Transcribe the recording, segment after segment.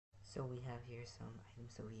So we have here some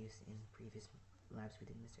items that we used in previous labs we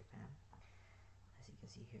did Mr. Pham. As you can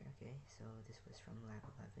see here, okay, so this was from lab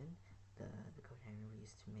 11, the coat hanger we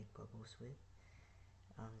used to make bubbles with.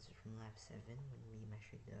 This is from lab 7 when we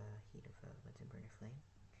measured the heat of a Bunsen burner flame.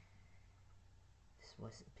 This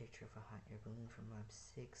was a picture of a hot air balloon from lab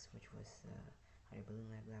 6, which was hot air balloon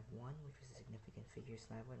lab 1, which was a significant figures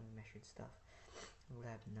lab when we measured stuff.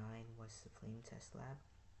 Lab 9 was the flame test lab.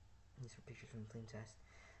 These were pictures from the flame test.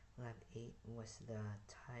 Lab 8 was the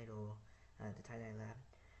tie-dye lab.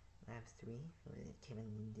 Lab 3, it came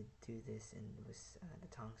in and did do this, and it was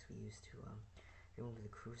the tongs we used to remove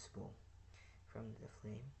the crucible from the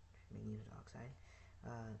flame, magnesium oxide.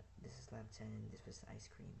 This is lab 10, and this was the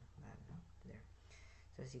ice cream lab there.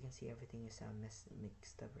 So as you can see, everything is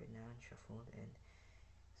mixed up right now and shuffled, and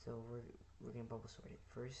so we're gonna bubble sort it.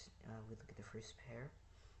 First, we look at the first pair.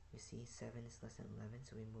 You see 7 is less than 11,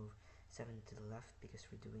 so we move 7 to the left because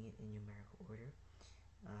we're doing it in numerical order.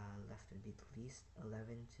 Left would be the least.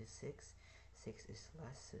 11 to 6. 6 is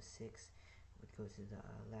less, so 6 would go to the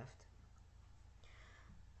left.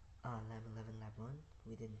 Lab 11, lab 1.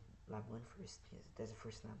 We did lab 1 first because that's the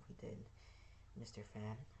first lab we did Mr.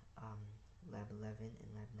 Pham. Lab 11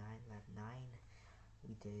 and lab 9. Lab 9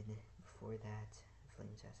 we did before that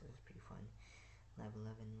flame test. It was pretty fun. Lab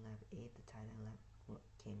 11 and lab 8, the tie-dye lab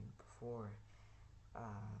came before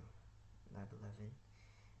lab 11.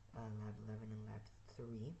 Lab 11 and lab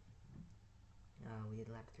 3. We did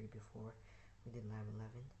lab 3 before. We did lab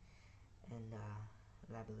 11. And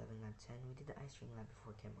lab 11, lab 10. We did the ice cream lab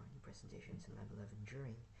before camera presentations, and lab 11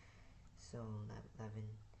 during. So lab 11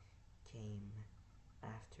 came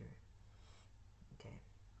after. Okay.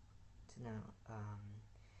 So now,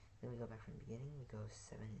 then we go back from the beginning. We go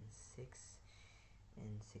 7 and 6.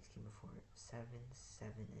 And 6 came before 7,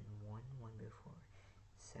 7 and 1, 1 before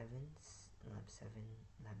 7, lab 7,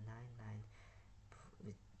 lab 9, 9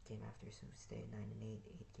 it came after, so we stay 9 and 8,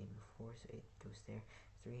 8 came before, so 8 goes there,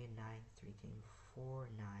 3 and 9, 3 came before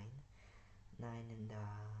 9, 9 and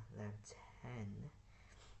lab 10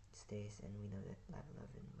 stays, and we know that lab 11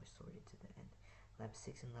 was sorted to the end. Lab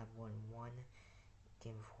 6 and lab 1, 1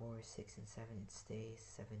 came before, 6 and 7, it stays,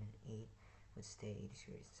 7 and 8 would stay, 8 is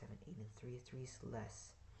greater than 7, 8 and 3, 3 is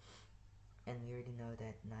less. And we already know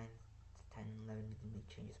that 9, 10, and 11 we didn't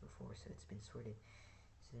make changes before, so it's been sorted.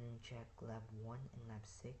 So then we check lab 1 and lab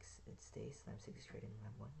 6, it stays, lab 6 is greater than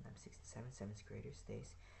lab 1, lab 6 and 7, 7 is greater,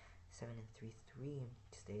 stays, 7 and 3, 3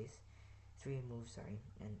 stays, 3 moves, sorry,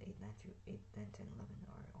 and 8, 9, 3, 8, 9, 10,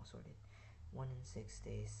 11 are all sorted. 1 and 6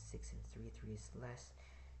 stays, 6 and 3, 3 is less,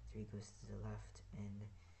 3 goes to the left, and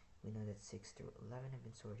we know that 6 through 11 have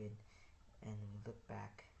been sorted. And we look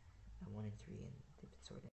back at 1 and 3 and they've been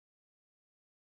sorted.